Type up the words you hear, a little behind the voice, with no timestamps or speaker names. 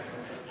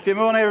Good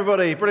morning,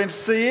 everybody. Brilliant to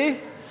see you.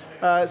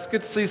 It's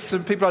good to see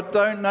some people I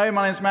don't know.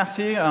 My name's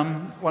Matthew.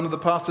 I'm one of the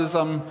pastors.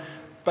 I'm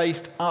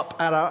based up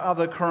at our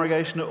other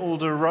congregation at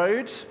Alder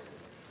Road,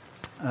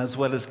 as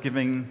well as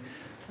giving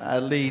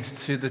a lead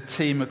to the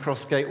team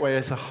across Gateway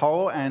as a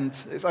whole.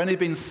 And it's only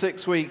been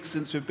 6 weeks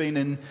since we've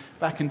been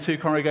back in two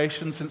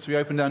congregations since we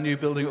opened our new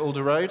building at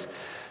Alder Road.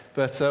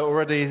 But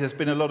already there's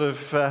been a lot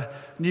of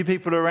new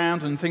people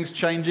around and things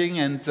changing,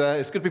 and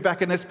it's good to be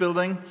back in this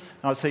building.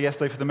 I was here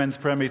yesterday for the men's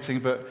prayer meeting,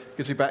 but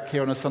good to be back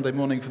here on a Sunday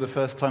morning for the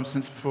first time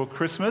since before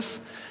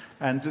Christmas.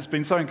 And it's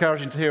been so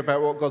encouraging to hear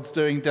about what God's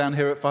doing down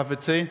here at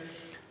 502,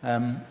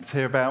 to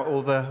hear about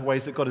all the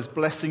ways that God is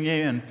blessing you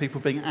and people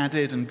being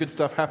added and good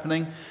stuff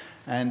happening.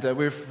 And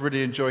we've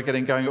really enjoyed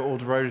getting going at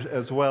Alder Road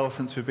as well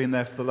since we've been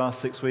there for the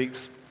last 6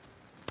 weeks.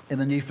 In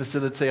the new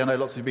facility, I know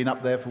lots of you have been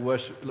up there for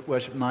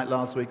worship night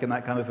last week and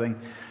that kind of thing.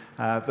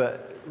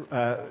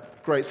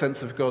 But great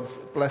sense of God's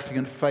blessing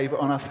and favour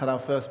on us. Had our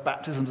first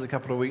baptisms a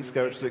couple of weeks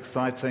ago, which was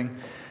exciting.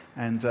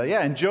 And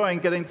enjoying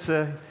getting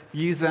to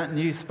use that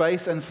new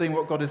space and seeing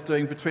what God is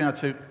doing between our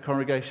two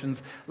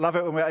congregations. Love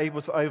it when we're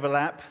able to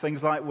overlap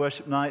things like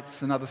worship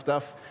nights and other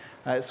stuff.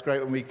 It's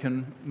great when we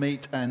can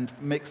meet and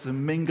mix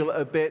and mingle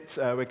a bit.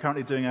 We're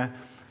currently doing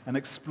an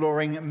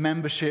exploring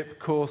membership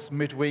course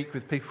midweek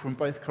with people from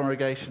both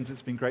congregations.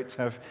 It's been great to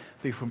have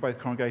people from both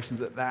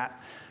congregations at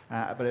that.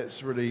 But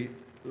it's really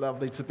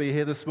lovely to be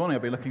here this morning.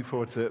 I've been looking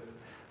forward to it.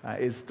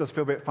 It does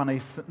feel a bit funny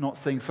not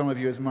seeing some of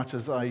you as much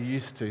as I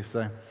used to.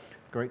 So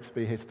great to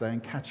be here today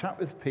and catch up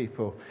with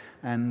people.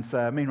 And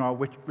meanwhile,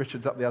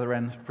 Richard's up the other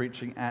end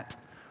preaching at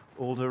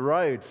Alder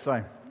Road.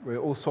 So we're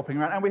all swapping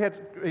around. And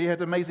he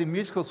had amazing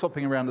musical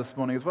swapping around this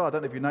morning as well. I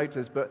don't know if you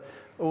noticed, but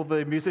all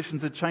the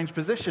musicians had changed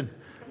position.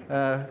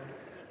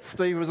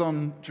 Steve was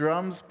on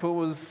drums, Paul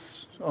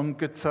was on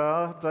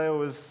guitar, Dale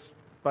was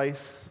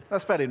bass.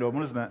 That's fairly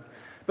normal, isn't it?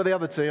 But the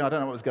other two, I don't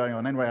know what was going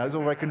on. Anyway, it was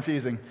all very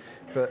confusing.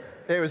 But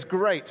it was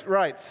great.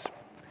 Right.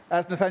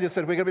 As Nathaniel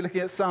said, we're going to be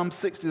looking at Psalm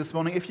 60 this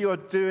morning. If you are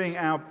doing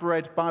our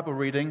Bread Bible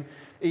reading,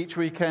 each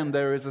weekend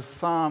there is a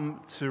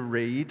psalm to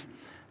read.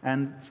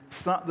 And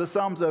the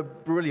psalms are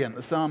brilliant.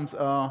 The psalms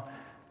are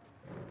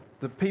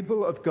the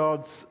people of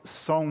God's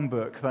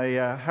songbook. They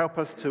help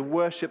us to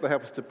worship, they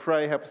help us to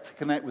pray, help us to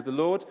connect with the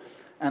Lord.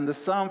 And the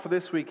psalm for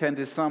this weekend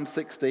is Psalm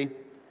 60.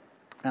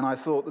 And I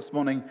thought this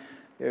morning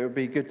it would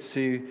be good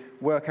to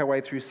work our way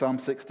through Psalm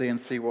 60 and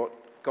see what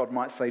God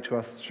might say to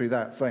us through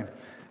that. So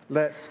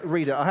let's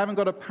read it. I haven't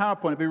got a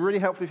PowerPoint. It'd be really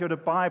helpful if you had a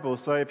Bible.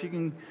 So if you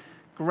can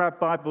grab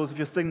Bibles, if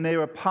you're sitting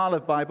near a pile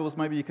of Bibles,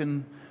 maybe you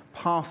can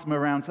pass them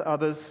around to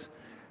others.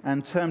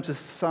 And turn to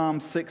Psalm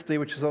 60,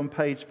 which is on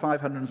page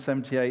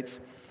 578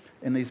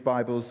 in these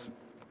Bibles.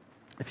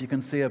 If you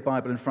can see a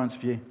Bible in front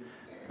of you,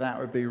 that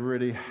would be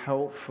really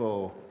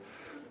helpful.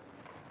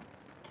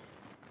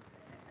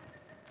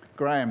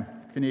 Graham,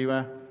 can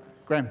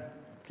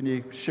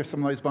you shift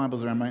some of those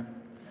Bibles around, mate?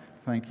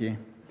 Thank you.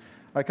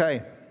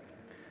 Okay.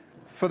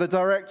 For the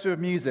director of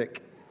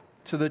music,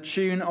 to the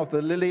tune of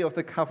the Lily of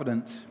the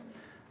Covenant,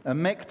 a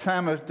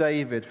miktam of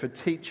David for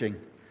teaching,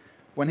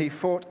 when he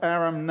fought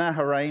Aram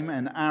Naharaim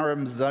and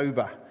Aram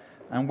Zobah,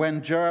 and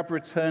when Joab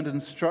returned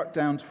and struck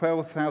down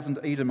 12,000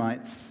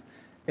 Edomites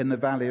in the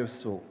Valley of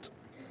Salt.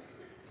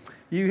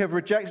 You have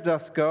rejected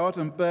us, God,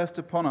 and burst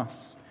upon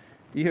us.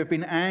 You have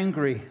been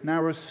angry,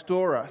 now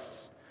restore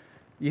us.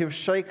 You have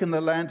shaken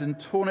the land and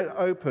torn it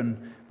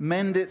open.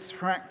 Mend its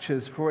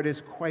fractures, for it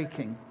is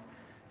quaking.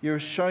 You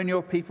have shown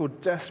your people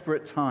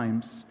desperate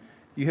times.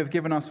 You have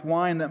given us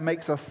wine that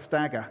makes us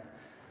stagger.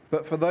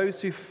 But for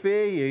those who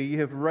fear you,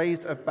 you have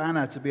raised a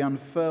banner to be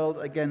unfurled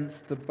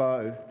against the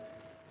bow.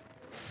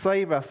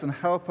 Save us and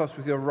help us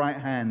with your right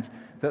hand,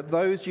 that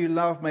those you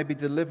love may be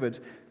delivered.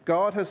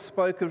 God has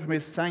spoken from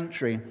his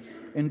sanctuary.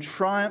 In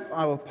triumph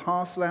I will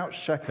parcel out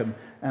Shechem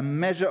and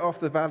measure off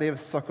the valley of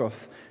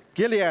Succoth.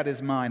 Gilead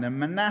is mine and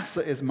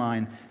Manasseh is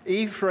mine.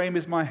 Ephraim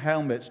is my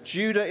helmet.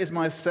 Judah is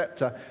my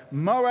scepter.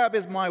 Moab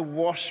is my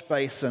wash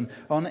basin.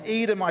 On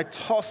Edom I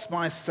toss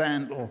my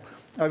sandal.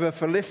 Over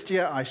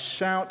Philistia I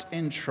shout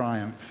in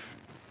triumph.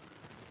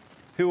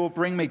 Who will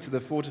bring me to the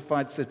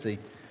fortified city?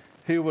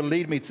 Who will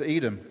lead me to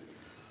Edom?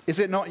 Is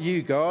it not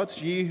you, God,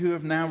 you who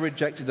have now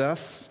rejected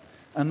us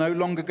and no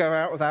longer go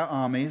out with our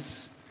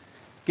armies?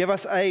 Give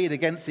us aid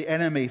against the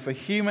enemy, for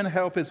human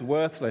help is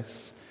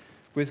worthless.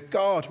 With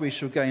God we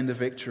shall gain the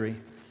victory,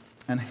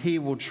 and he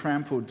will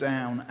trample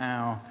down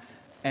our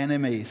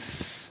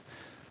enemies.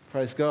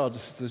 Praise God,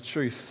 this is the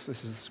truth.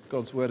 This is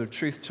God's word of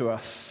truth to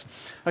us.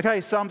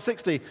 Okay, Psalm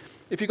 60.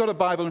 If you've got a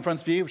Bible in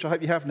front of you, which I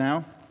hope you have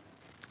now,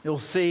 you'll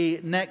see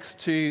next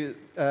to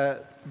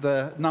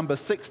the number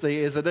 60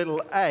 is a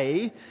little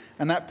A,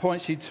 and that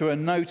points you to a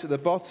note at the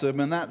bottom,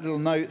 and that little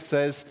note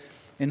says,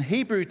 in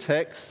Hebrew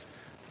text,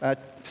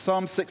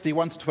 Psalm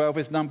 61 to 12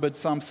 is numbered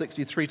Psalm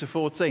 63 to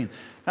 14.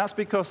 That's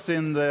because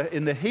in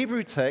the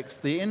Hebrew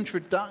text, the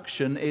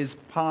introduction is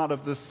part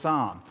of the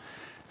psalm.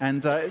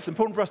 And it's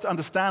important for us to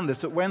understand this,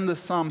 that when the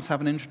Psalms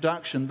have an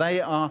introduction, they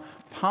are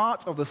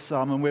part of the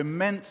Psalm, and we're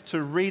meant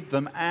to read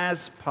them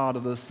as part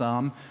of the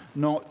Psalm,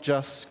 not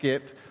just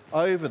skip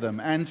over them.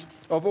 And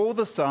of all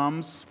the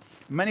Psalms,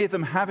 many of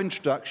them have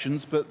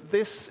introductions, but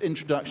this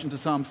introduction to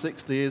Psalm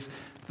 60 is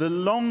the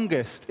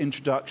longest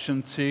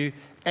introduction to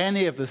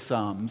any of the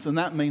Psalms, and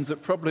that means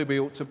that probably we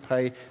ought to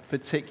pay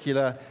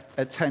particular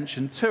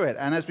attention to it.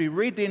 And as we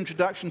read the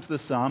introduction to the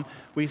Psalm,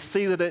 we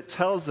see that it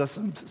tells us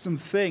some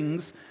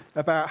things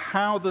about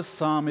how the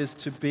Psalm is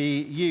to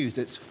be used.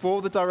 It's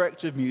for the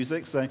director of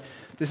music, so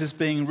this is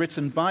being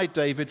written by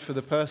David for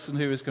the person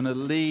who is going to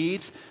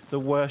lead the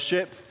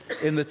worship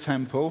in the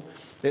temple.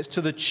 It's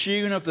to the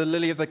tune of the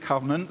Lily of the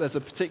Covenant. There's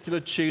a particular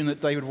tune that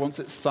David wants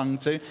it sung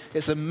to.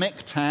 It's a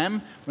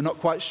miktam. We're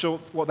not quite sure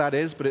what that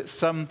is, but it's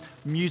some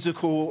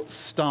musical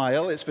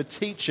style. It's for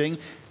teaching,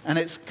 and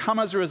it's come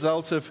as a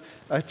result of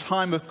a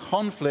time of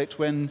conflict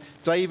when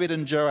David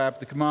and Joab,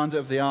 the commander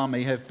of the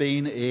army, have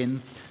been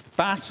in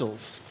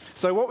battles.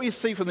 So what we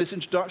see from this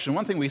introduction,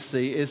 one thing we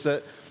see is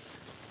that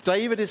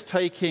David is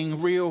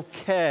taking real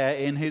care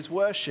in his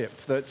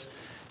worship, that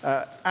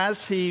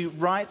as he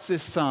writes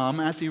this psalm,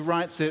 as he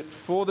writes it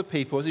for the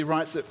people, as he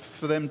writes it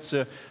for them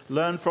to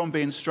learn from,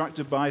 be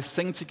instructed by,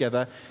 sing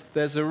together,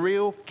 there's a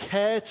real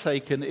care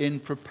taken in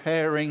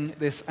preparing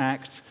this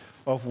act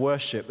of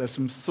worship. There's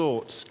some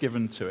thoughts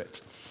given to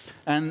it.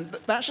 And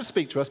that should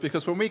speak to us,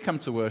 because when we come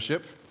to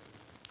worship,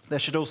 there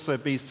should also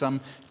be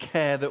some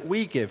care that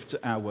we give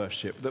to our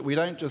worship, that we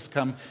don't just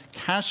come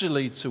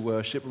casually to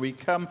worship, but we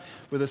come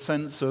with a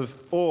sense of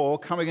awe,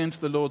 coming into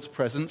the Lord's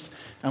presence,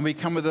 and we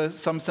come with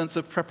some sense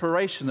of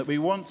preparation, that we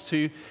want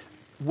to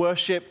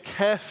worship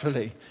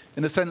carefully,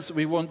 in the sense that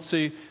we want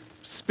to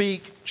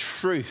speak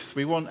truth.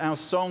 We want our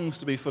songs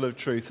to be full of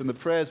truth, and the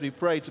prayers we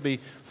pray to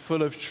be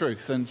full of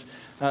truth. And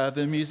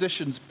the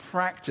musicians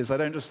practice. They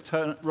don't just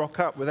rock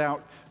up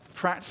without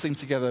practicing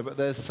together, but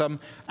there's some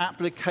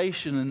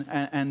application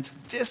and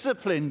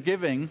discipline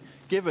given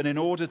in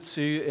order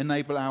to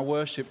enable our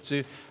worship,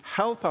 to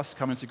help us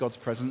come into God's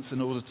presence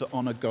in order to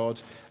honor God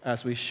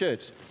as we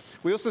should.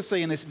 We also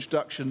see in this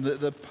introduction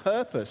that the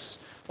purpose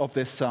of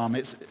this psalm,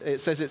 it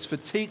says it's for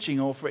teaching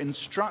or for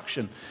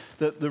instruction.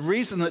 That the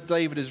reason that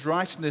David is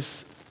writing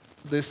this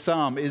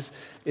psalm is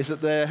that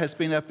there has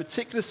been a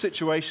particular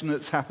situation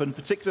that's happened,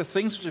 particular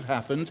things which have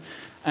happened,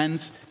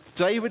 and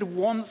David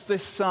wants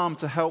this psalm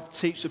to help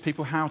teach the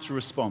people how to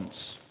respond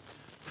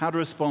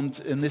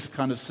in this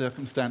kind of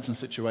circumstance and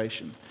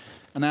situation.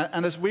 And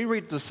as we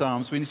read the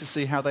Psalms, we need to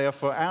see how they are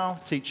for our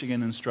teaching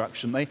and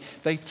instruction.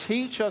 They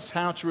teach us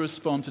how to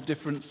respond to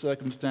different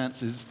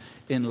circumstances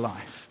in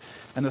life.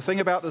 And the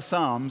thing about the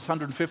Psalms,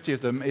 150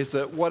 of them, is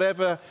that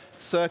whatever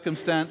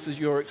circumstances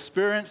you're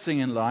experiencing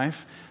in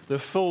life, the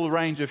full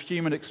range of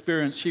human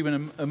experience,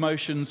 human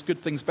emotions,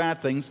 good things,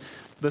 bad things,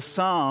 the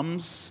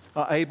Psalms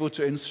are able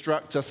to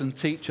instruct us and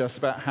teach us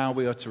about how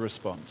we are to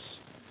respond.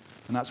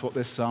 And that's what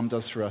this psalm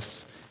does for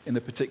us in the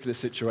particular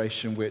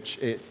situation which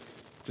it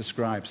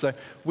describes. So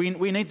we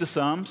need the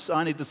Psalms.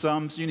 I need the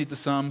Psalms. You need the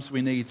Psalms.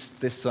 We need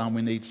this psalm.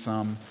 We need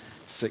Psalm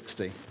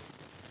 60.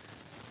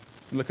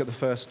 Look at the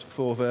first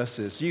 4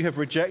 verses. You have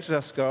rejected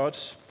us, God,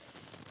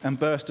 and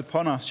burst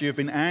upon us. You have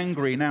been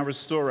angry. Now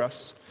restore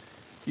us.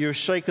 You have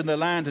shaken the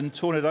land and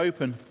torn it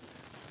open.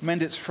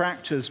 Mend its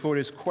fractures, for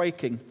it is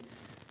quaking.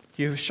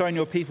 You have shown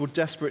your people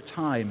desperate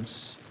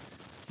times.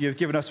 You have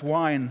given us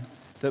wine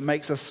that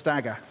makes us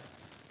stagger.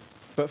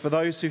 But for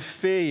those who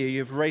fear you, you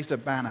have raised a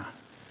banner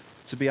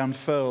to be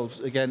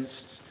unfurled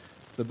against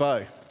the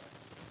bow.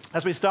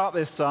 As we start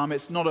this psalm,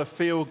 it's not a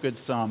feel-good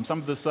psalm. Some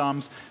of the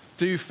psalms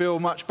do feel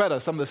much better.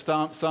 Some of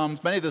the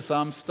psalms, many of the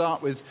psalms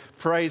start with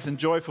praise and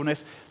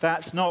joyfulness.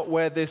 That's not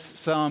where this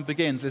psalm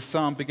begins. This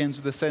psalm begins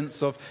with a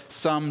sense of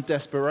some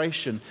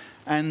desperation.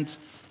 And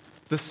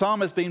the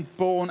psalm has been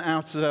born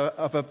out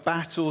of a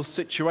battle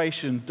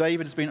situation.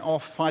 David has been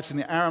off fighting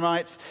the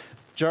Aramites.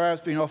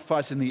 Joab's been off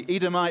fighting the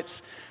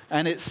Edomites.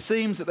 And it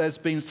seems that there's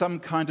been some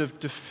kind of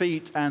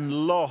defeat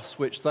and loss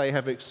which they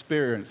have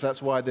experienced.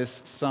 That's why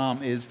this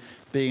psalm is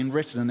being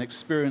written, an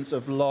experience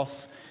of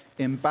loss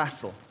in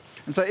battle.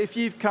 And so if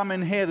you've come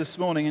in here this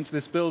morning into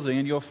this building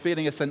and you're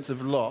feeling a sense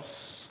of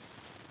loss,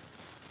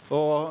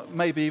 or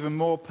maybe even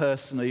more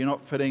personally, you're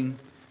not feeling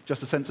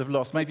just a sense of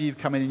loss, maybe you've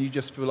come in and you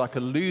just feel like a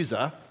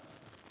loser,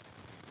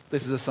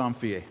 this is a psalm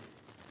for you.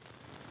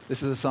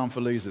 This is a psalm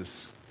for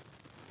losers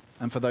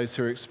and for those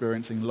who are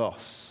experiencing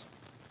loss.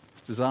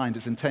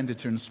 It's intended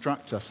to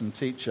instruct us and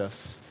teach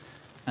us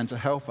and to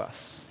help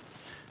us.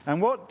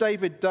 And what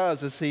David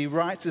does as he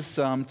writes his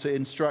psalm to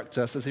instruct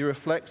us, as he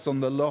reflects on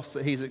the loss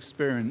that he's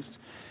experienced,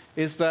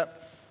 is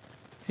that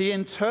he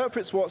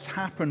interprets what's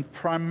happened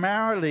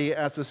primarily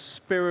as a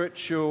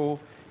spiritual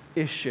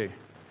issue.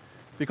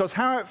 Because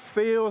how it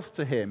feels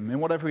to him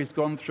in whatever he's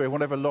gone through,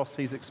 whatever loss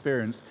he's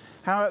experienced,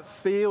 how it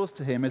feels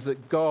to him is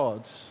that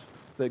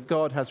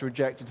God has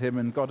rejected him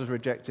and God has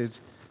rejected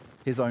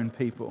his own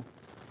people.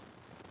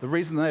 The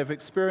reason they have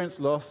experienced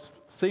loss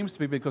seems to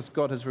be because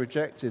God has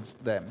rejected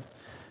them.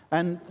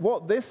 And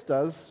what this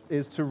does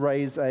is to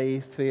raise a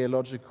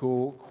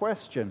theological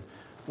question.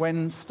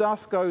 When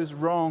stuff goes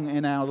wrong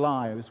in our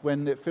lives,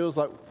 when it feels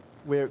like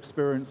we're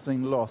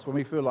experiencing loss, when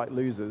we feel like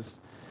losers,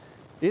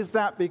 Is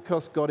that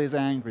because God is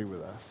angry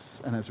with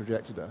us and has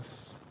rejected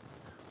us?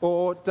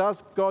 Or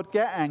does God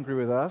get angry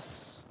with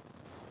us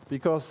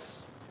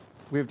because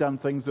we've done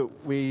things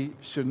that we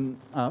shouldn't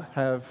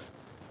have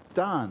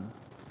done?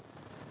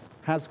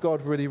 Has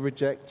God really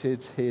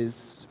rejected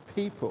his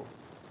people?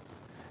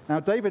 Now,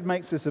 David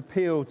makes this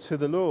appeal to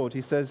the Lord.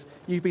 He says,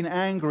 "You've been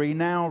angry,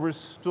 now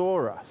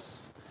restore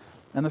us."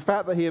 And the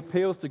fact that he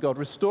appeals to God,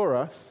 "restore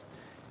us,"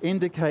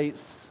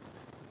 indicates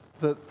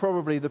that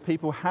probably the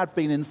people had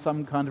been in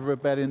some kind of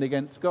rebellion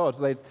against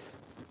God. It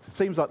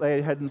seems like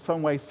they had in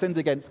some way sinned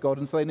against God,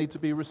 and so they need to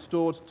be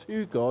restored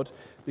to God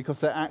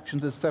because their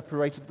actions have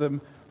separated them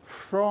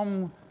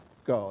from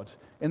God.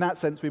 In that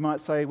sense, we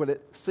might say, well,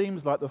 it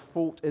seems like the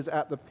fault is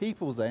at the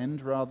people's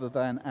end rather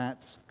than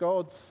at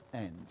God's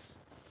end.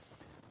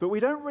 But we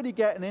don't really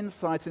get an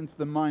insight into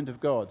the mind of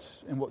God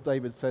in what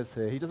David says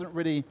here. He doesn't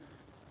really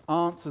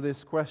answer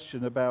this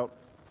question about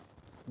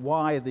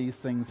why these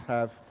things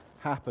have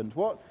happened.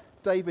 What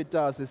David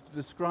does is to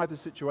describe the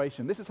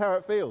situation. This is how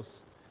it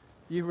feels.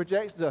 You've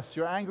rejected us.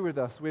 You're angry with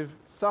us. We've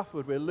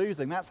suffered. We're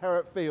losing. That's how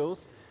it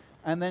feels.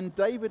 And then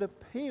David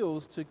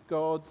appeals to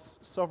God's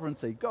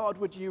sovereignty. God,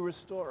 would you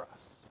restore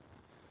us?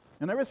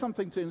 And there is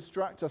something to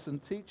instruct us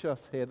and teach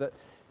us here, that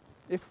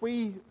if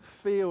we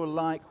feel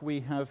like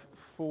we have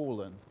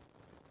fallen,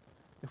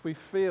 if it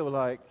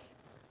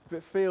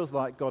feels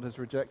like God has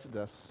rejected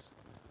us,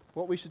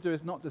 what we should do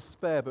is not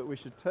despair, but we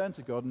should turn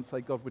to God and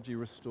say, God, would you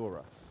restore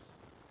us?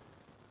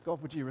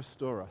 God, would you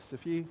restore us?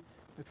 If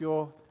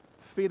you're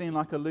feeling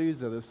like a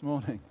loser this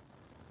morning,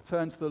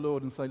 turn to the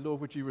Lord and say,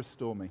 Lord, would you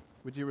restore me?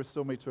 Would you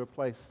restore me to a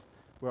place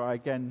where I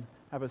again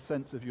have a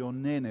sense of your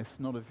nearness,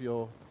 not of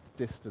your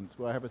distance,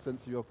 where I have a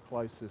sense of your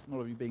closeness,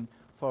 not of you being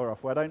far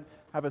off, where I don't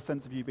have a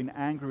sense of you being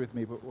angry with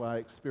me, but where I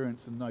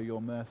experience and know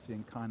your mercy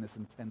and kindness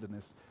and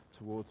tenderness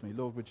towards me.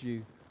 Lord, would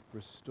you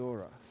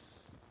restore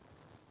us?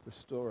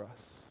 Restore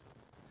us.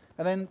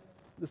 And then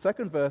the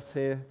second verse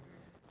here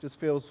just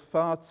feels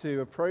far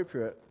too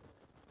appropriate.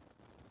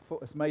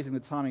 It's amazing the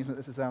timing, isn't it?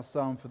 This is our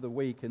psalm for the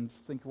week, and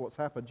think of what's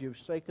happened. You have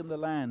shaken the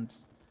land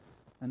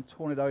and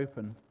torn it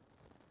open,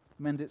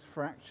 mend its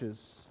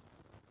fractures,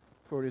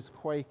 for it is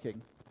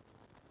quaking.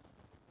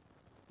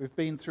 We've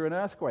been through an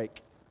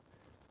earthquake.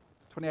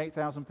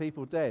 28,000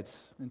 people dead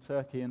in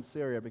Turkey and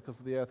Syria because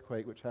of the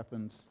earthquake which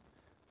happened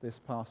this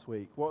past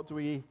week. What do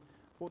we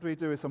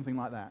do with something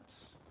like that?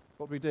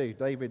 What do we do?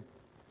 David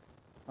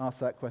asked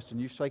that question.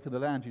 You've shaken the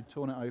land, you've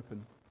torn it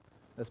open.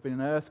 There's been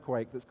an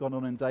earthquake that's gone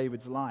on in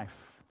David's life.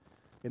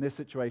 In this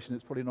situation,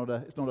 it's probably not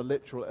a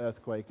literal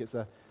earthquake. It's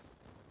an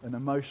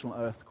emotional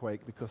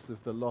earthquake because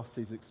of the loss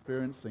he's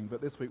experiencing.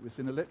 But this week we've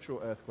seen a literal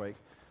earthquake.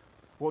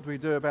 What do we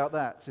do about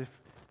that?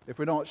 If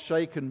we're not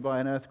shaken by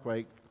an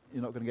earthquake,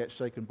 you're not going to get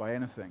shaken by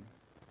anything.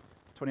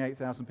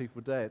 28,000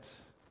 people dead.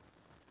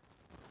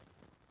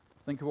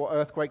 Think of what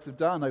earthquakes have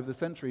done over the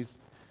centuries.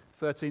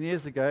 13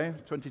 years ago,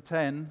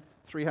 2010,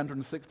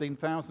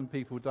 316,000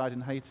 people died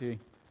in Haiti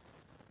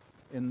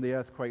in the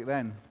earthquake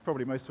then.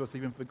 Probably most of us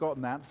have even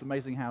forgotten that. It's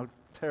amazing how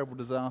terrible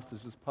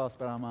disasters just pass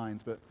by our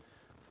minds. But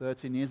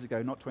 13 years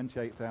ago, not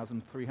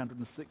 28,000,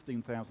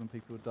 316,000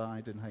 people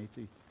died in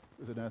Haiti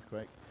with an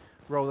earthquake.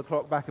 Roll the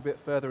clock back a bit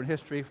further in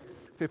history.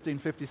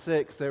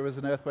 1556, there was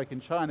an earthquake in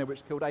China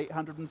which killed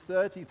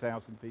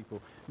 830,000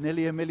 people.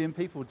 Nearly 1 million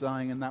people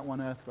dying in that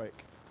one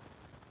earthquake.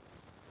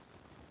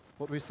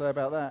 What do we say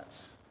about that?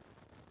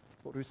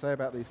 What do we say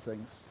about these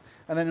things?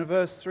 And then in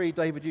verse 3,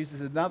 David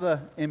uses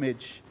another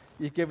image.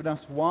 You've given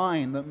us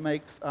wine that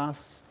makes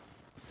us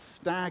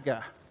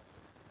stagger.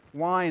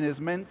 Wine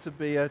is meant to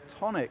be a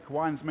tonic.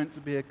 Wine is meant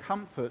to be a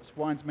comfort.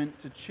 Wine is meant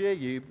to cheer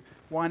you.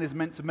 Wine is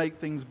meant to make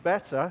things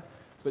better.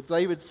 But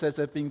David says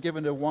they've been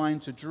given a wine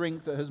to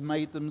drink that has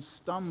made them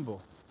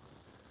stumble.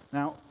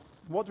 Now,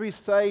 what do we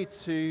say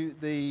to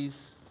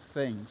these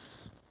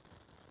things?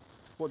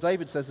 What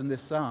David says in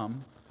this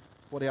psalm,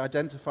 what he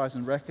identifies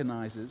and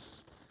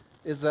recognizes,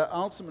 is that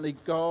ultimately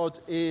God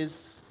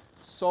is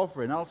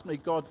sovereign. Ultimately,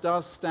 God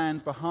does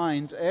stand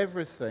behind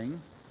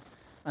everything.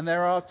 And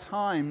there are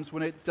times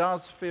when it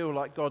does feel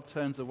like God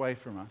turns away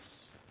from us.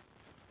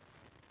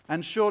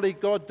 And surely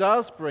God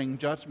does bring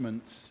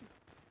judgment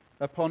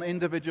upon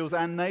individuals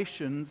and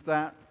nations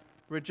that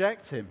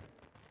reject him.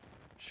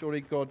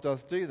 Surely God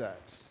does do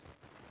that.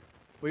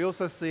 We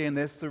also see in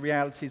this the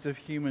realities of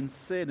human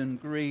sin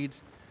and greed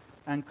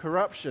and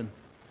corruption.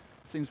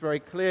 It seems very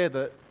clear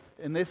that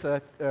in this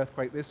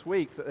earthquake this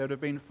week that there would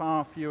have been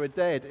far fewer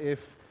dead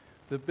if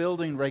the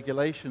building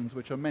regulations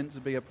which are meant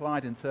to be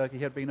applied in Turkey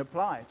had been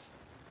applied.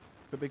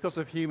 But because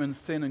of human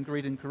sin and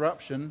greed and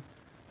corruption,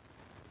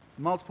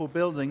 multiple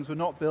buildings were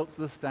not built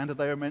to the standard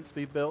they were meant to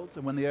be built,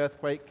 and when the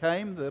earthquake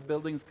came, the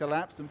buildings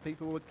collapsed and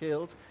people were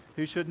killed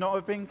who should not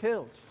have been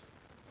killed.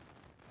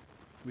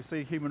 We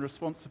see human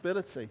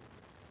responsibility,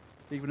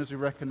 even as we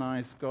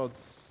recognize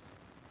God's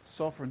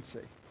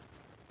sovereignty.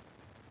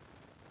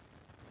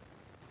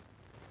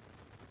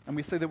 And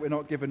we see that we're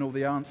not given all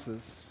the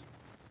answers.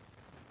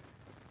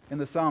 In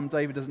the psalm,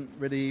 David doesn't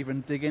really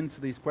even dig into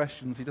these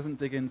questions. He doesn't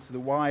dig into the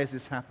why is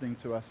this happening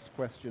to us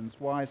questions.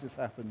 Why has this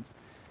happened?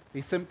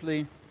 He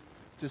simply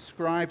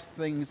describes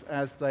things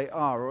as they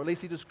are, or at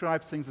least he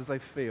describes things as they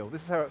feel.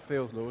 This is how it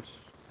feels, Lord.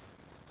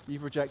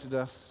 You've rejected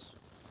us.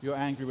 You're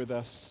angry with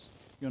us.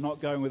 You're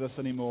not going with us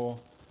anymore.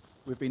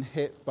 We've been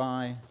hit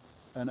by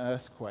an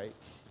earthquake.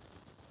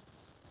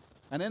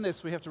 And in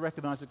this, we have to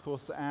recognize, of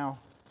course, that our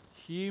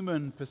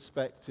human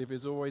perspective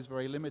is always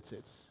very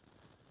limited.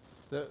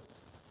 That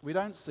we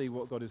don't see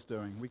what God is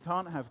doing. We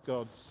can't have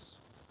God's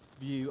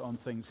view on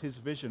things, his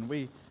vision.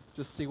 We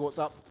just see what's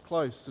up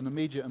close and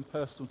immediate and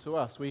personal to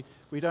us. We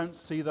don't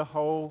see the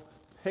whole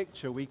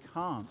picture. We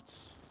can't.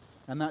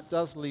 And that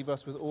does leave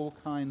us with all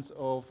kinds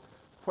of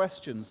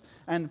questions.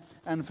 And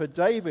for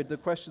David, the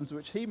questions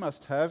which he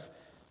must have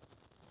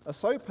are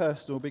so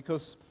personal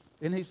because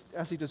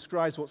as he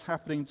describes what's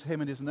happening to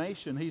him and his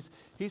nation,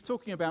 he's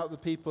talking about the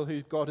people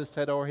who God has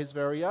said are his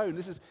very own.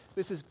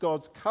 This is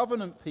God's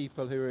covenant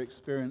people who are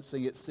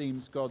experiencing, it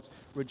seems, God's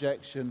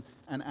rejection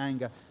and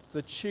anger.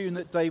 The tune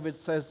that David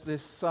says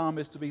this psalm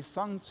is to be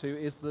sung to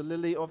is the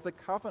lily of the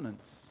covenant.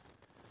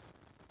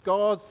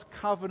 God's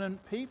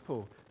covenant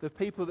people, the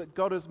people that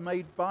God has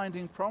made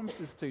binding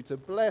promises to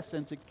bless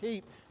and to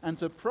keep and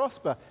to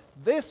prosper.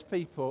 This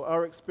people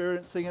are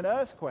experiencing an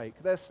earthquake.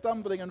 They're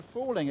stumbling and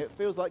falling. It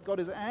feels like God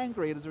is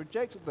angry and has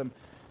rejected them.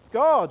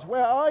 God,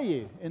 where are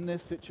you in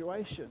this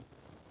situation?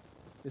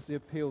 Is the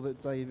appeal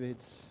that David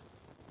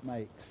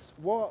makes.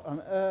 What on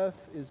earth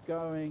is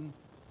going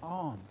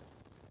on?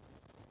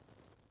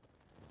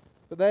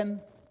 But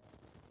then,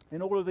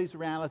 in all of these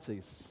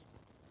realities,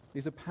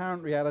 these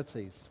apparent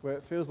realities, where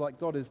it feels like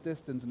God is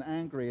distant and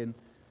angry and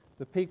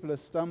the people are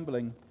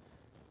stumbling,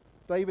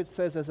 David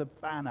says there's a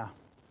banner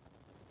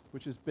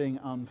which is being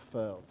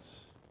unfurled.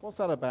 What's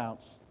that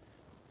about?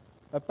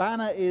 A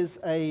banner is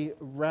a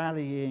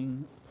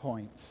rallying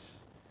point.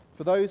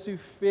 For those who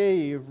fear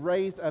you, you've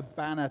raised a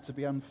banner to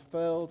be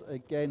unfurled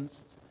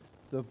against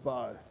the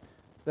foe.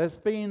 There's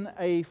been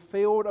a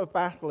field of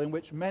battle in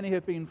which many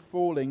have been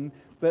falling,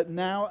 but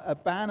now a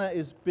banner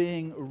is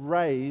being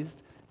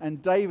raised,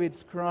 and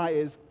David's cry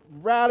is,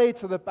 rally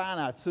to the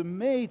banner, to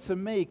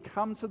me,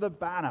 come to the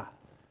banner.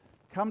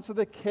 Come to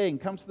the king,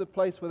 come to the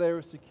place where there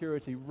is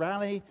security.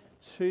 Rally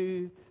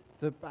to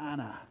the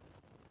banner.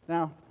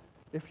 Now,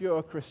 if you're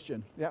a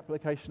Christian, the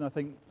application, I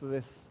think, of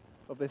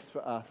this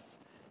for us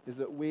is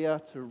that we are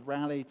to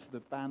rally to the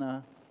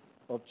banner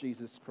of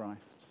Jesus Christ.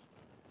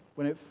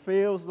 When it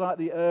feels like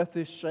the earth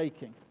is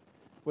shaking,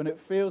 when it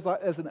feels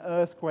like there's an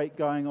earthquake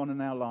going on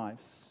in our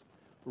lives,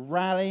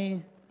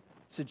 rally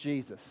to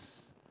Jesus.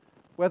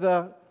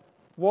 Whether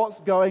what's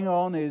going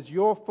on is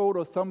your fault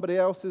or somebody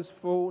else's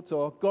fault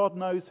or God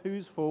knows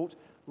whose fault,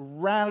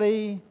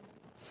 rally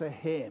to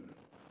him.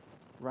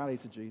 Rally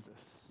to Jesus.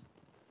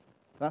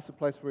 That's the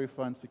place where we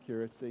find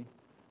security.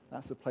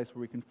 That's the place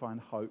where we can find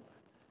hope,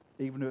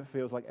 even if it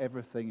feels like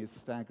everything is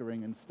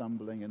staggering and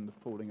stumbling and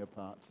falling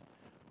apart.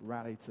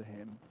 Rally to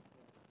him.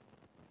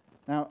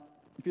 Now,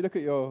 if you look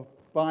at your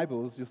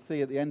Bibles, you'll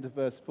see at the end of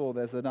verse 4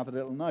 there's another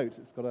little note.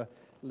 It's got a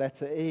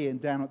letter E,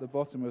 and down at the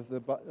bottom of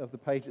the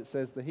page it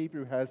says the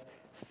Hebrew has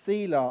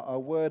Selah, a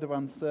word of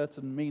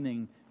uncertain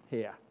meaning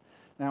here.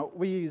 Now,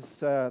 we use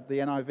the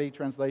NIV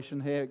translation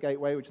here at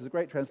Gateway, which is a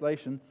great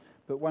translation,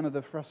 but one of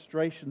the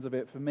frustrations of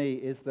it for me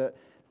is that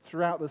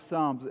throughout the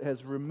Psalms it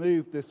has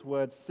removed this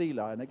word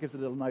Selah, and it gives a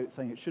little note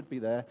saying it should be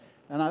there.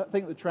 And I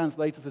think the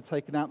translators have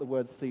taken out the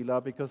word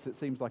Selah because it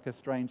seems like a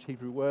strange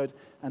Hebrew word,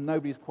 and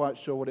nobody's quite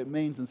sure what it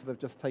means, and so they've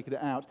just taken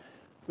it out.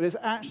 But it's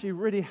actually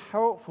really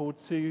helpful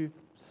to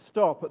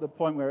stop at the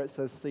point where it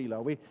says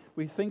Selah.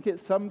 We think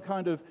it's some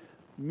kind of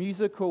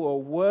musical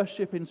or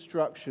worship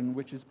instruction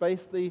which is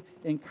basically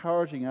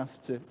encouraging us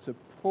to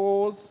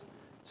pause,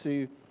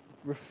 to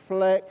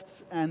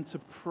reflect, and to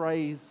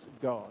praise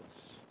God.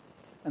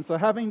 And so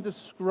having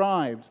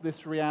described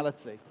this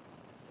reality,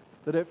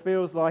 that it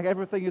feels like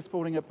everything is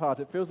falling apart,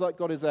 it feels like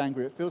God is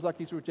angry, it feels like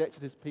he's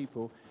rejected his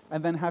people,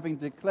 and then having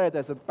declared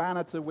there's a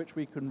banner to which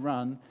we can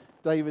run,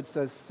 David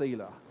says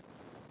Selah.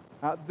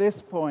 At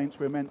this point,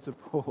 we're meant to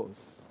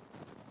pause.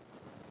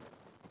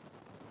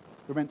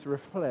 We're meant to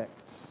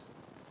reflect.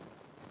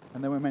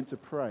 And then we're meant to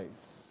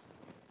praise.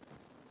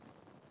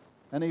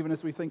 And even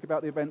as we think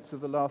about the events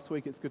of the last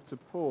week, it's good to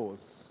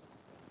pause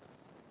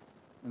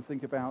and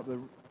think about the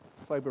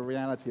sober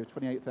reality of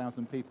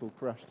 28,000 people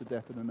crushed to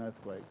death in an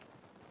earthquake.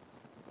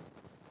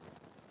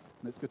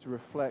 And it's good to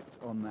reflect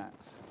on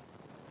that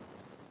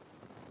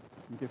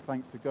and give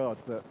thanks to God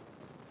that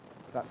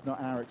that's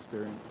not our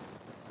experience,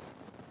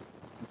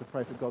 and to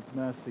pray for God's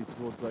mercy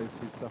towards those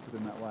who suffered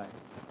in that way.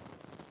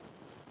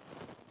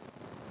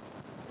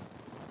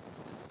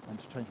 And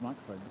to change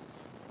microphones.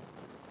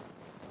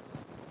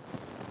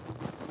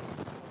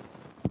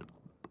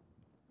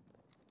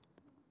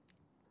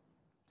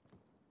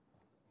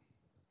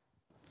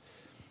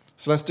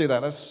 So let's do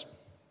that. Let's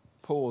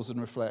pause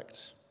and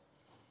reflect.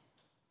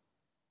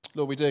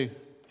 Lord, we do.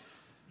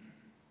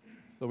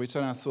 Lord, we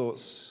turn our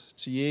thoughts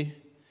to you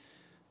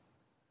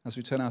as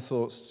we turn our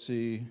thoughts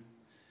to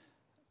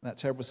that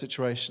terrible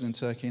situation in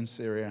Turkey and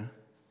Syria,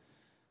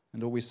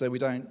 And all we say, we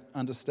don't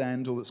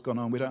understand all that's gone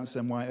on. We don't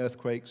understand why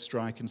earthquakes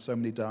strike and so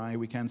many die.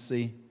 We can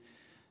see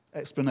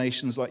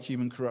explanations like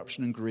human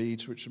corruption and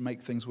greed, which would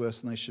make things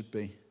worse than they should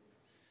be.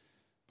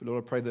 But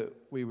Lord, I pray that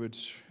we would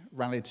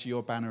rally to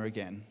your banner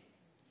again.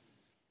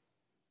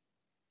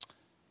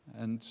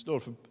 And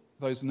Lord, for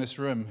those in this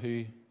room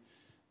who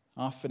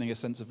are feeling a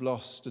sense of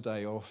loss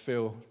today or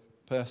feel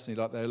personally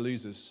like they're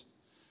losers,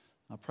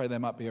 I pray there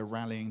might be a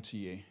rallying to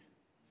you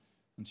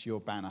and to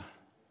your banner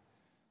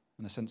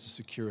and a sense of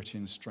security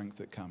and strength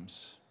that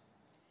comes.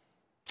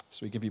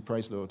 So we give you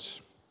praise, Lord.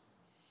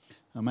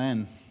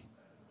 Amen.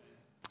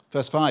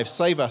 Verse 5,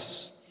 save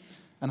us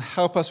and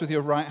help us with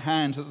your right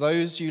hand, that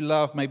those you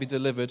love may be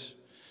delivered.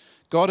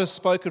 God has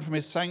spoken from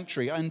his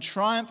sanctuary. In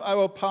triumph I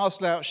will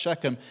parcel out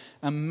Shechem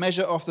and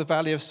measure off the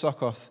valley of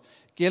Succoth.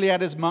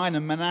 Gilead is mine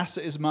and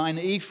Manasseh is mine.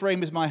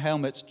 Ephraim is my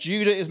helmet.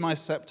 Judah is my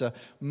scepter.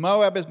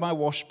 Moab is my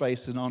wash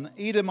basin. On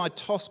Edom I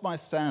toss my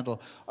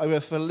sandal. Over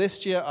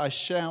Philistia I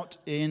shout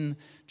in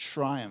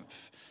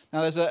triumph.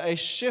 Now there's a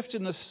shift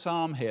in the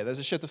psalm here. There's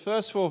a shift. The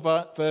first 4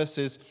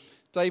 verses,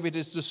 David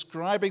is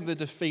describing the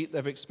defeat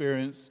they've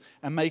experienced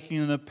and making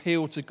an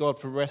appeal to God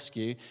for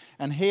rescue.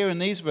 And here in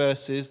these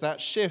verses, that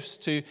shifts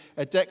to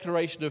a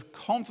declaration of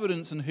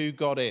confidence in who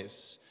God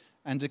is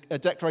and a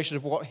declaration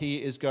of what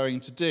he is going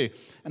to do.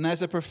 And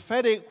there's a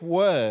prophetic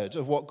word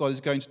of what God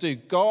is going to do.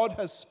 God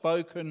has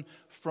spoken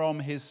from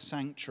his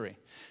sanctuary.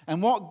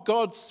 And what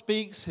God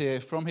speaks here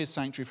from his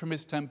sanctuary, from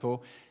his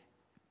temple,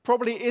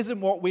 probably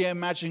isn't what we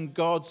imagine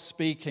God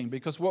speaking,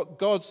 because what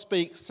God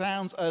speaks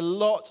sounds a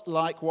lot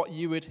like what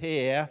you would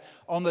hear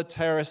on the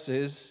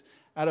terraces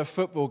at a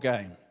football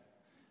game.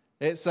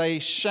 It's a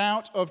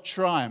shout of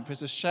triumph.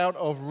 It's a shout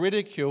of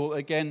ridicule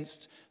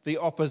against the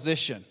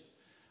opposition.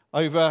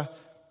 Over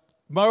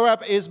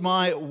Moab is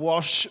my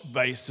wash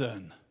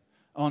basin.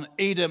 On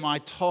Edom I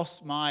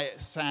toss my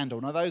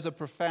sandal. Now those are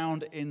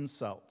profound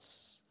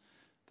insults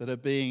that are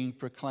being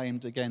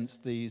proclaimed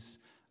against these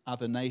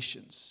other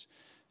nations.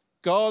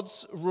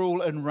 God's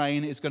rule and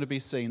reign is going to be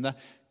seen.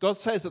 God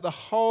says that the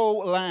whole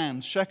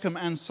land, Shechem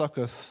and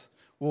Succoth,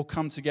 will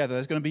come together.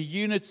 There's going to be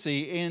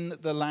unity in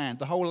the land.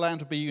 The whole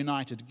land will be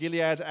united,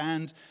 Gilead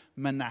and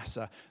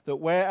Manasseh. That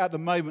where at the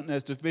moment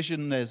there's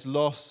division, there's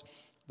loss,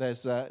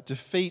 there's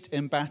defeat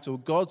in battle,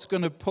 God's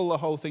going to pull the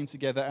whole thing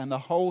together and the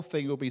whole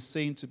thing will be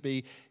seen to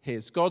be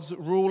his. God's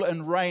rule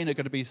and reign are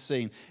going to be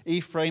seen.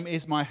 Ephraim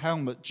is my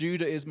helmet.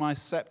 Judah is my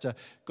scepter.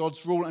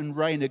 God's rule and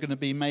reign are going to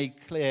be made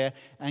clear,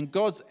 and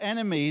God's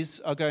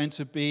enemies are going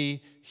to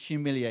be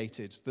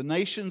humiliated. The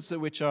nations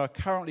which are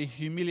currently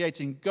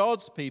humiliating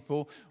God's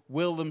people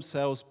will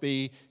themselves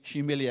be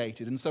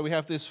humiliated. And so we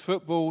have this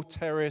football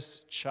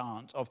terrace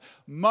chant of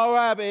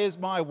Moab is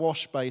my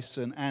wash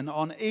basin and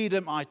on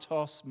Edom I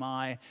toss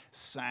my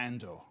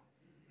sandal.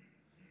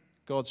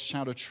 God's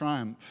shout of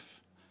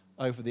triumph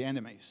over the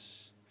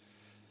enemies.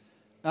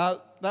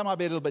 Now, that might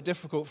be a little bit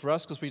difficult for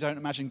us because we don't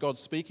imagine God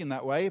speaking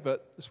that way,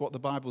 but it's what the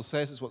Bible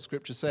says, it's what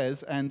Scripture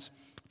says. And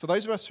for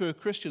those of us who are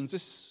Christians,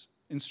 this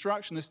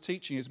instruction, this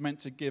teaching is meant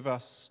to give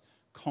us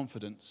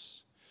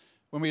confidence.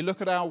 When we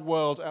look at our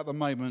world at the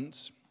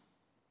moment,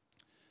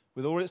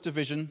 with all its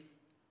division,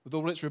 with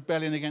all its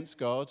rebellion against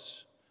God,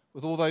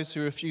 with all those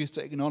who refuse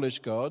to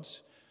acknowledge God,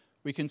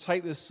 we can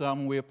take this psalm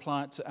and we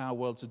apply it to our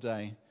world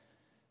today.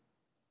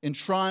 In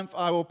triumph,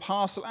 I will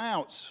parcel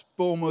out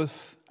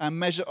Bournemouth and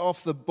measure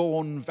off the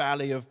Bourne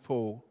Valley of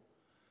Paul,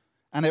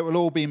 and it will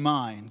all be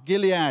mine.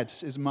 Gilead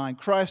is mine,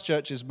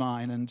 Christchurch is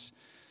mine, and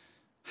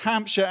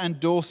Hampshire and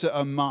Dorset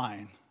are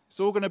mine.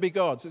 It's all going to be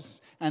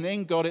God's. And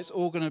in God, it's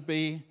all going to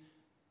be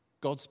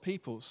God's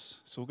people's.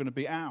 It's all going to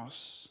be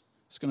ours.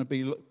 It's going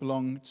to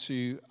belong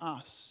to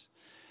us.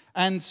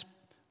 And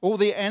all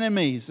the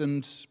enemies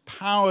and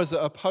powers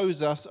that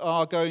oppose us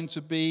are going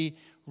to be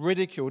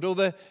ridiculed. All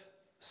the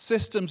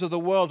systems of the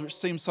world which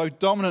seem so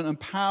dominant and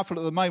powerful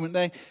at the moment,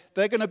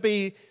 they're going to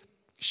be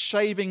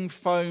shaving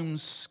foam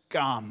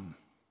scum.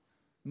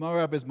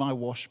 Moab is my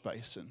wash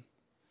basin.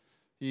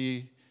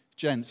 You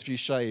gents, if you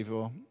shave,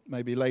 or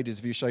maybe ladies,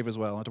 if you shave as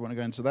well. I don't want to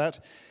go into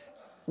that.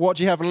 What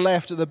do you have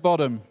left at the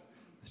bottom?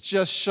 It's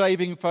just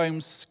shaving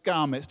foam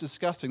scum. It's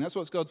disgusting. That's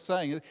what God's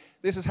saying.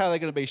 This is how they're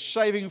going to be.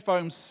 Shaving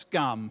foam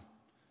scum.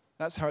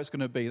 That's how it's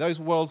going to be. Those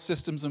world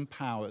systems and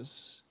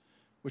powers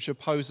which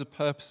oppose the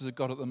purposes of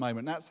God at the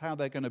moment, that's how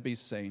they're going to be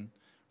seen.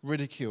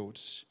 Ridiculed.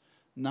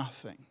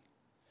 Nothing.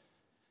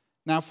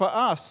 Now for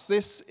us,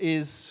 this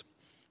is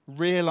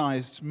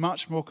realized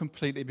much more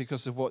completely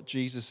because of what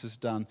Jesus has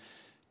done.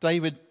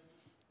 David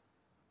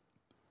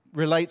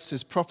relates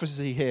his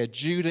prophecy here.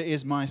 Judah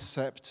is my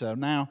scepter.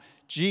 Now,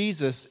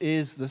 Jesus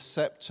is the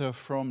scepter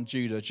from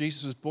Judah.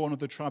 Jesus was born of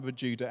the tribe of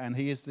Judah, and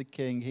he is the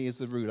king, he is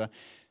the ruler.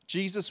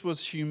 Jesus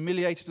was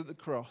humiliated at the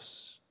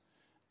cross,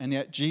 and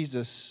yet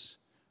Jesus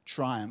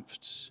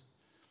triumphed.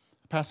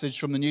 A passage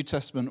from the New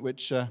Testament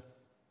which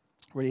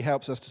really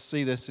helps us to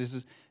see this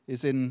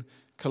is in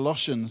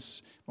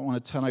Colossians. I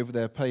want to turn over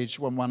there, page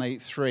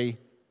 1183,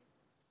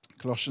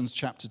 Colossians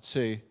chapter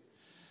 2.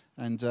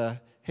 And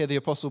here the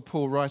Apostle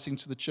Paul, writing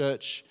to the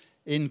church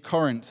in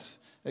Corinth,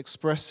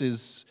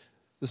 expresses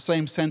the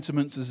same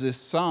sentiments as this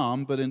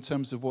psalm, but in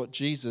terms of what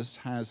Jesus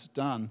has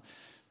done.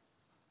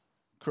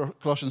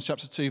 Colossians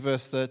chapter 2,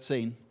 verse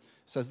 13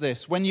 says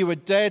this: "When you were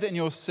dead in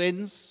your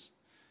sins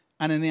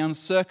and in the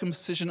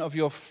uncircumcision of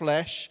your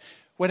flesh,"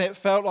 when it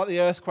felt like the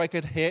earthquake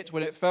had hit,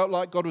 when it felt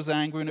like God was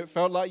angry, when it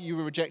felt like you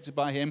were rejected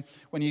by him,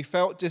 when you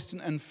felt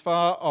distant and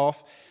far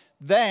off,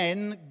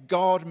 then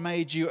God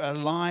made you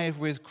alive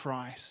with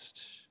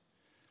Christ.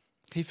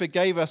 He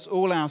forgave us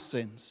all our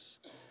sins,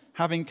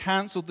 having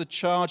cancelled the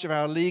charge of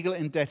our legal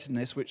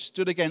indebtedness, which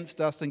stood against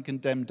us and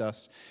condemned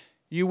us.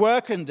 You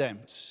were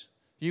condemned.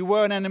 You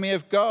were an enemy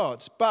of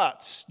God,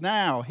 but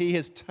now he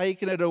has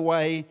taken it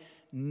away,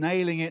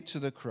 nailing it to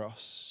the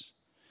cross.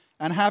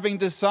 And having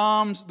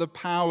disarmed the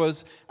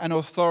powers and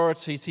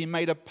authorities, he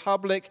made a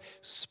public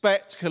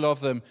spectacle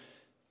of them,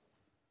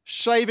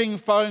 shaving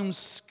foam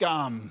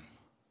scum,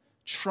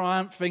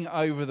 triumphing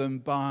over them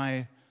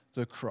by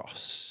the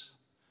cross.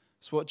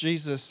 It's what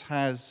Jesus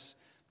has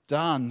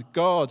done.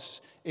 God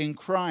in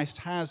Christ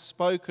has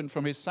spoken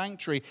from his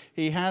sanctuary.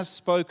 He has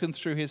spoken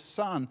through his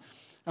Son.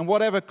 And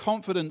whatever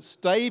confidence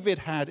David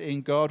had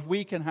in God,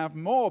 we can have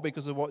more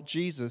because of what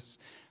Jesus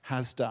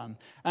has done.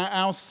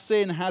 Our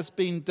sin has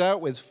been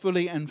dealt with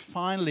fully and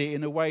finally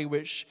in a way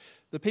which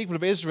the people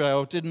of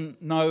Israel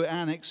didn't know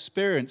and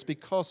experience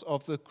because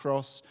of the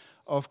cross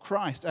of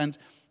Christ. And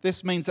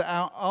this means that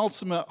our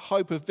ultimate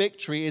hope of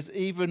victory is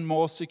even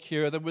more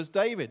secure than was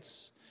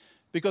David's,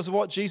 because of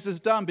what Jesus has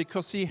done,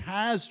 because he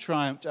has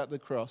triumphed at the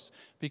cross,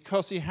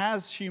 because he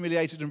has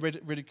humiliated and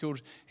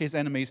ridiculed his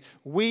enemies.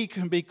 We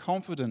can be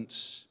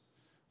confident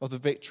of the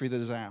victory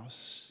that is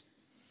ours.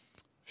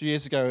 A few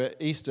years ago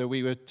at Easter,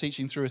 we were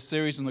teaching through a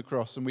series on the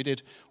cross, and we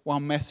did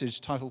one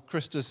message titled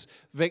Christus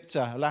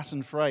Victor, a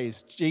Latin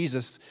phrase,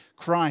 Jesus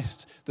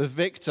Christ, the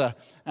victor,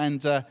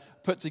 and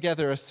put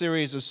together a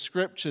series of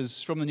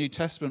scriptures from the New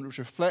Testament which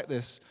reflect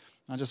this.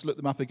 I just looked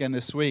them up again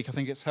this week. I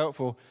think it's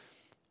helpful.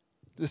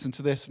 Listen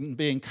to this and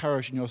be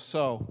encouraged in your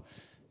soul.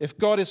 If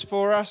God is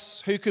for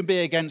us, who can be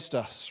against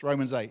us?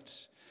 Romans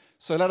 8.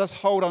 So let us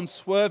hold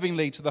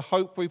unswervingly to the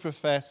hope we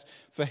profess,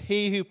 for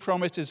he who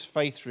promised is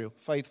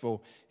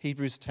faithful.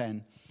 Hebrews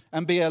 10.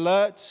 And be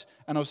alert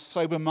and of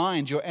sober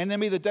mind. Your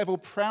enemy, the devil,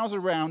 prowls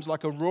around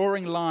like a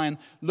roaring lion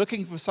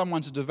looking for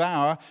someone to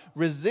devour.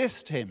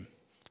 Resist him,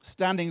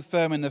 standing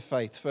firm in the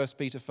faith. 1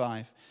 Peter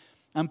 5.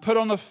 And put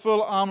on the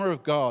full armor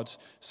of God,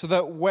 so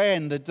that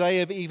when the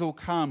day of evil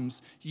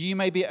comes, you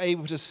may be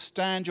able to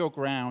stand your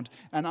ground,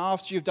 and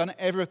after you've done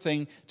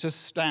everything, to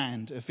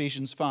stand.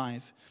 Ephesians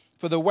 5.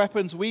 For the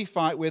weapons we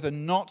fight with are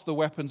not the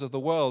weapons of the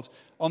world.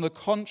 On the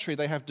contrary,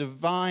 they have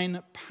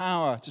divine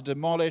power to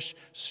demolish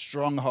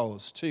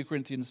strongholds. 2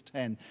 Corinthians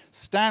 10.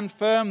 Stand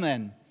firm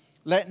then.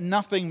 Let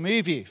nothing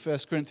move you. 1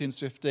 Corinthians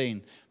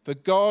 15. For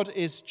God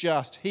is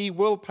just. He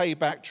will pay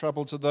back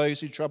trouble to those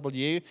who trouble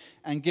you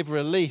and give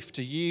relief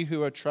to you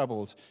who are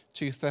troubled.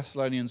 2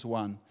 Thessalonians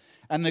 1.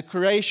 And the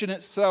creation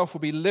itself will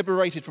be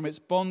liberated from its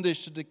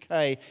bondage to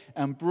decay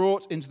and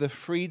brought into the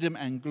freedom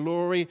and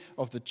glory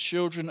of the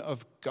children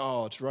of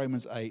God.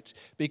 Romans 8.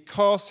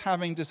 Because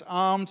having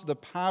disarmed the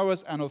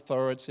powers and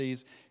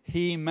authorities,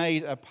 he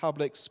made a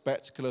public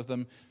spectacle of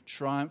them,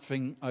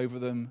 triumphing over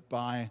them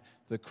by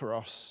the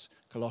cross.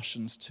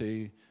 Colossians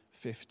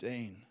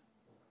 2:15.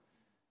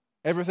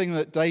 Everything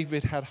that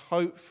David had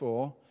hoped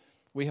for,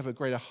 we have a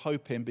greater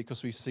hope in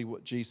because we see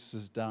what Jesus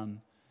has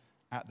done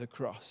at the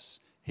cross.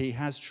 He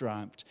has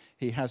triumphed.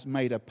 He has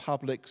made a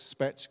public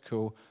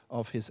spectacle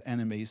of his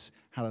enemies.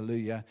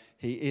 Hallelujah.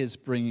 He is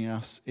bringing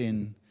us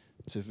into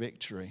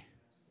victory.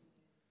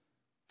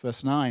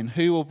 Verse 9,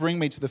 who will bring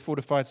me to the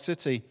fortified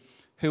city?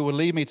 Who will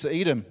lead me to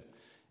Edom?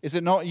 Is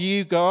it not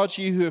you, God,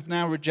 you who have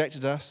now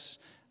rejected us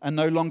and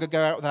no longer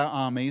go out with our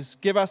armies?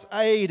 Give us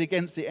aid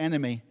against the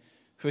enemy,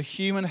 for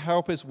human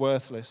help is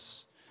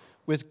worthless.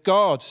 With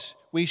God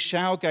we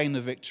shall gain the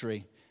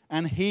victory,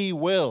 and he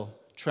will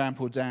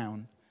trample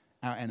down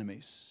our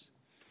enemies.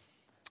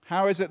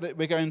 How is it that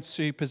we're going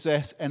to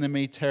possess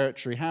enemy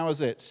territory? How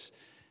is it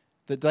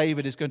that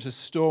David is going to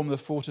storm the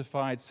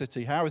fortified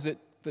city? How is it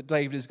that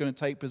David is going to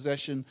take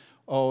possession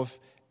of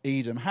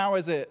Edom? How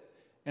is it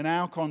in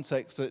our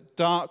context that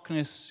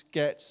darkness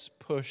gets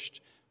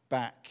pushed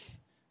back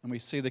and we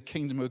see the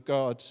kingdom of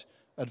God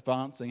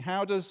advancing?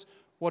 How does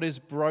what is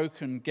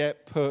broken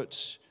get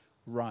put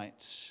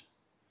right?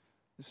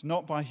 It's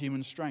not by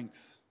human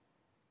strength.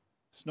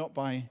 It's not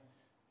by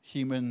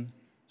human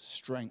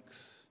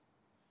strength.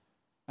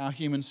 Our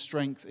human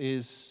strength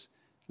is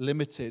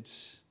limited.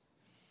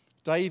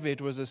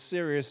 David was a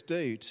serious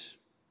dude.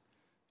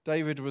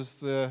 David was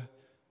the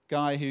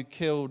guy who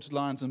killed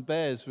lions and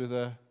bears with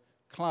a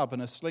club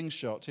and a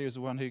slingshot. He was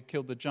the one who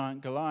killed the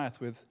giant Goliath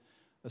with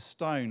a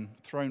stone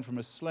thrown from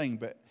a sling.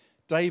 But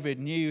David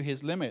knew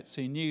his limits.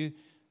 He knew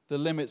the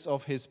limits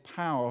of his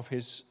power, of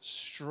his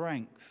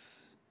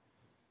strength.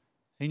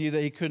 He knew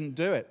that he couldn't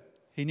do it.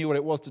 He knew what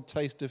it was to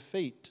taste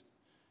defeat.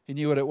 He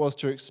knew what it was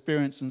to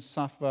experience and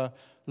suffer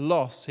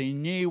loss. He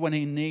knew when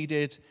he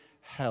needed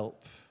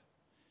help.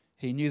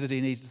 He knew that he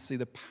needed to see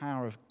the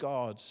power of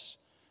God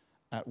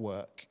at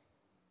work.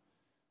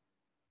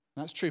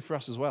 And that's true for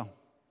us as well.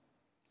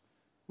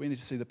 We need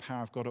to see the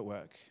power of God at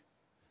work.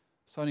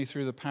 It's only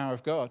through the power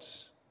of God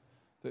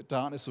that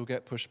darkness will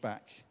get pushed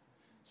back.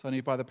 It's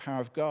only by the power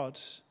of God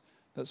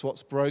that's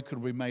what's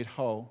broken will be made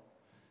whole.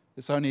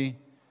 It's only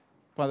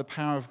by the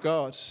power of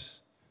God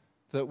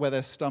that where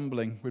there's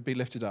stumbling would be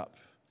lifted up.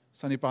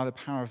 It's only by the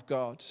power of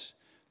God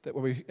that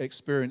where we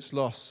experience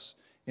loss,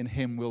 in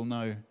him we'll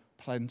know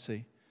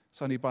plenty.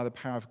 It's only by the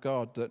power of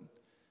God that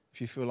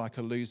if you feel like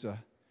a loser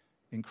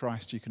in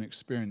Christ, you can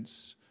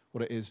experience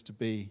what it is to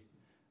be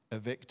a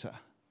victor.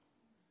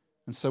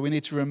 And so we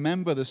need to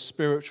remember the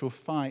spiritual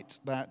fight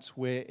that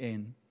we're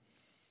in.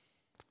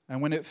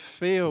 And when it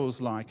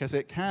feels like, as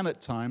it can at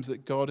times,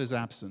 that God is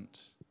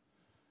absent,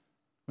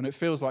 when it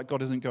feels like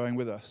God isn't going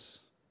with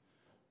us,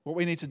 what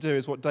we need to do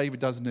is what David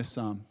does in this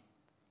psalm.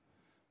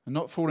 And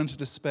not fall into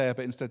despair,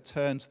 but instead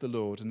turn to the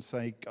Lord and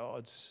say,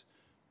 God,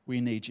 we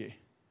need you.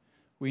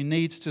 We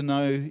need to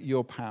know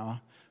your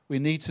power. We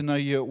need to know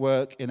you at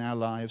work in our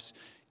lives.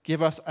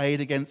 Give us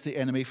aid against the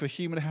enemy, for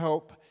human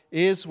help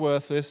is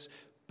worthless,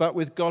 but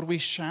with God we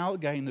shall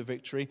gain the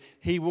victory.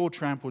 He will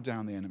trample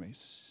down the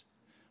enemies.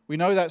 We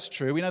know that's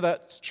true. We know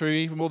that's true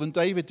even more than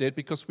David did,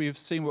 because we have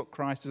seen what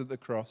Christ did at the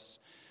cross.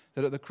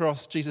 That at the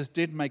cross, Jesus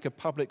did make a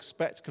public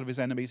spectacle of his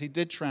enemies. He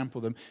did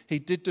trample them. He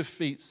did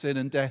defeat sin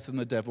and death and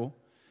the devil.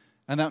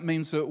 And that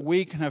means that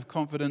we can have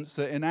confidence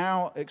that in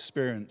our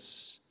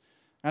experience,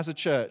 as a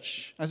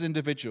church, as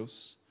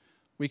individuals,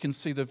 we can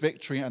see the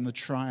victory and the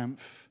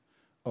triumph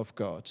of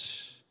God.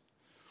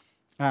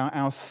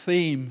 Our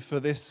theme for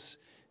this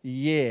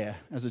year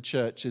as a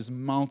church is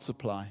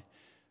multiply.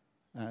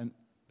 And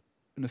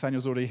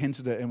Nathaniel's already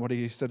hinted at it in what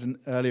he said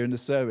earlier in the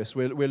service.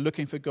 We're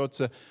looking for God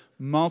to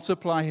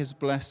multiply his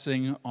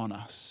blessing on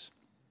us.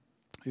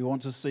 We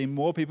want to see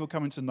more people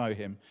coming to know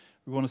him.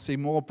 We want to see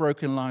more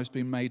broken lives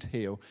being made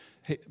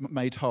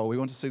whole. We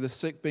want to see the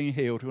sick being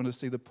healed. We want to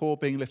see the poor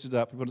being lifted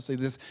up. We want to see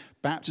this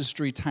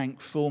baptistry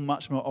tank full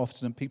much more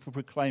often and people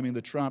proclaiming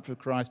the triumph of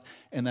Christ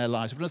in their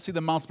lives. We want to see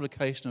the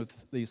multiplication of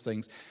these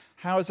things.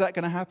 How is that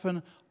going to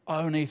happen?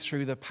 Only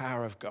through the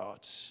power of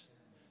God.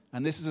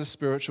 And this is a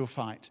spiritual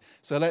fight.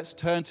 So let's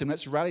turn to him,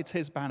 let's rally to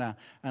his banner,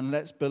 and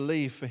let's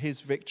believe for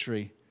his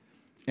victory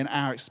in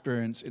our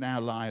experience, in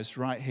our lives,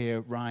 right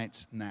here,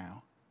 right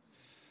now.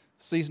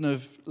 Season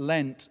of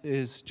Lent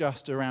is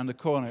just around the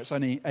corner. It's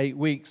only 8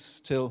 weeks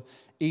till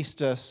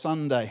Easter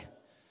Sunday.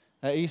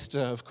 At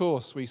Easter, of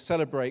course, we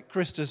celebrate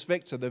Christus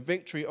Victor, the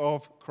victory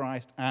of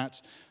Christ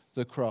at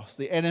the cross.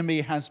 The enemy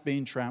has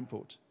been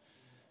trampled.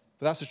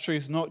 But that's a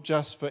truth not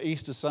just for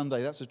Easter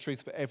Sunday. That's a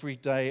truth for every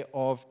day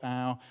of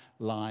our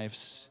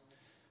lives.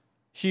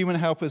 Human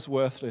help is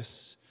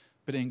worthless,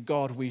 but in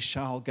God we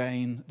shall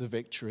gain the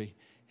victory.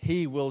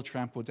 He will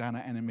trample down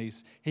our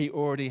enemies. He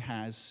already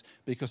has,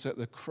 because at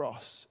the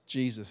cross,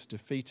 Jesus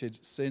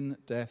defeated sin,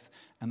 death,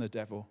 and the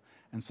devil.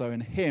 And so in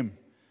him,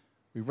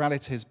 we rally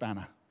to his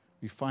banner.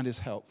 We find his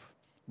help.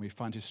 We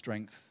find his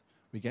strength.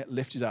 We get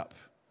lifted up,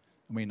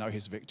 and we know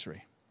his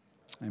victory.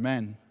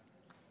 Amen.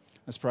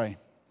 Let's pray.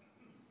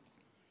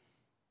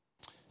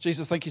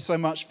 Jesus, thank you so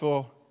much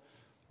for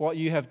what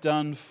you have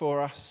done for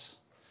us.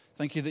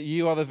 Thank you that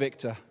you are the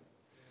victor.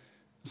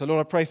 So,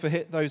 Lord, I pray for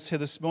those here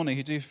this morning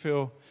who do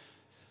feel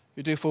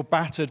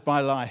battered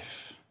by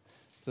life,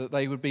 that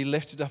they would be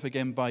lifted up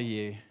again by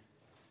you,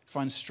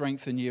 find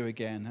strength in you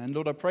again. And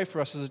Lord, I pray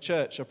for us as a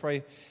church. I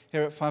pray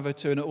here at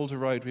 502 and at Alder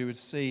Road we would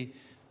see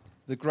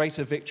the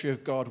greater victory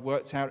of God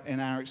worked out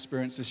in our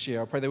experience this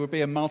year. I pray there would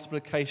be a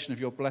multiplication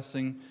of your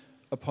blessing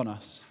upon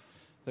us,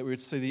 that we would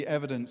see the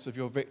evidence of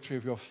your victory,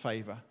 of your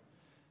favor,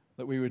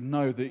 that we would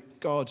know that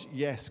God,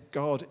 yes,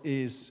 God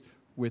is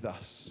with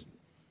us.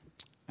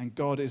 And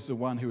God is the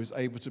one who is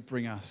able to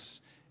bring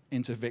us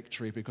into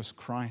victory because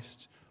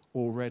Christ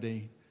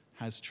already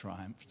has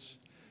triumphed.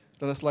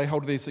 Let us lay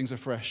hold of these things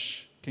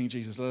afresh, King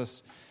Jesus. Let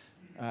us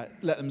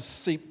let them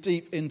seep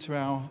deep into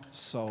our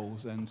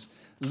souls and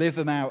live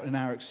them out in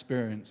our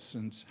experience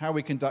and how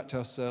we conduct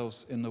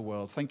ourselves in the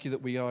world. Thank you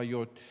that we are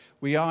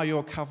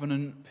your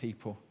covenant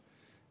people,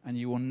 and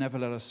you will never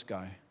let us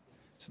go.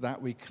 To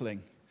that we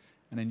cling,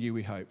 and in you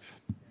we hope.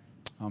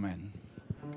 Amen.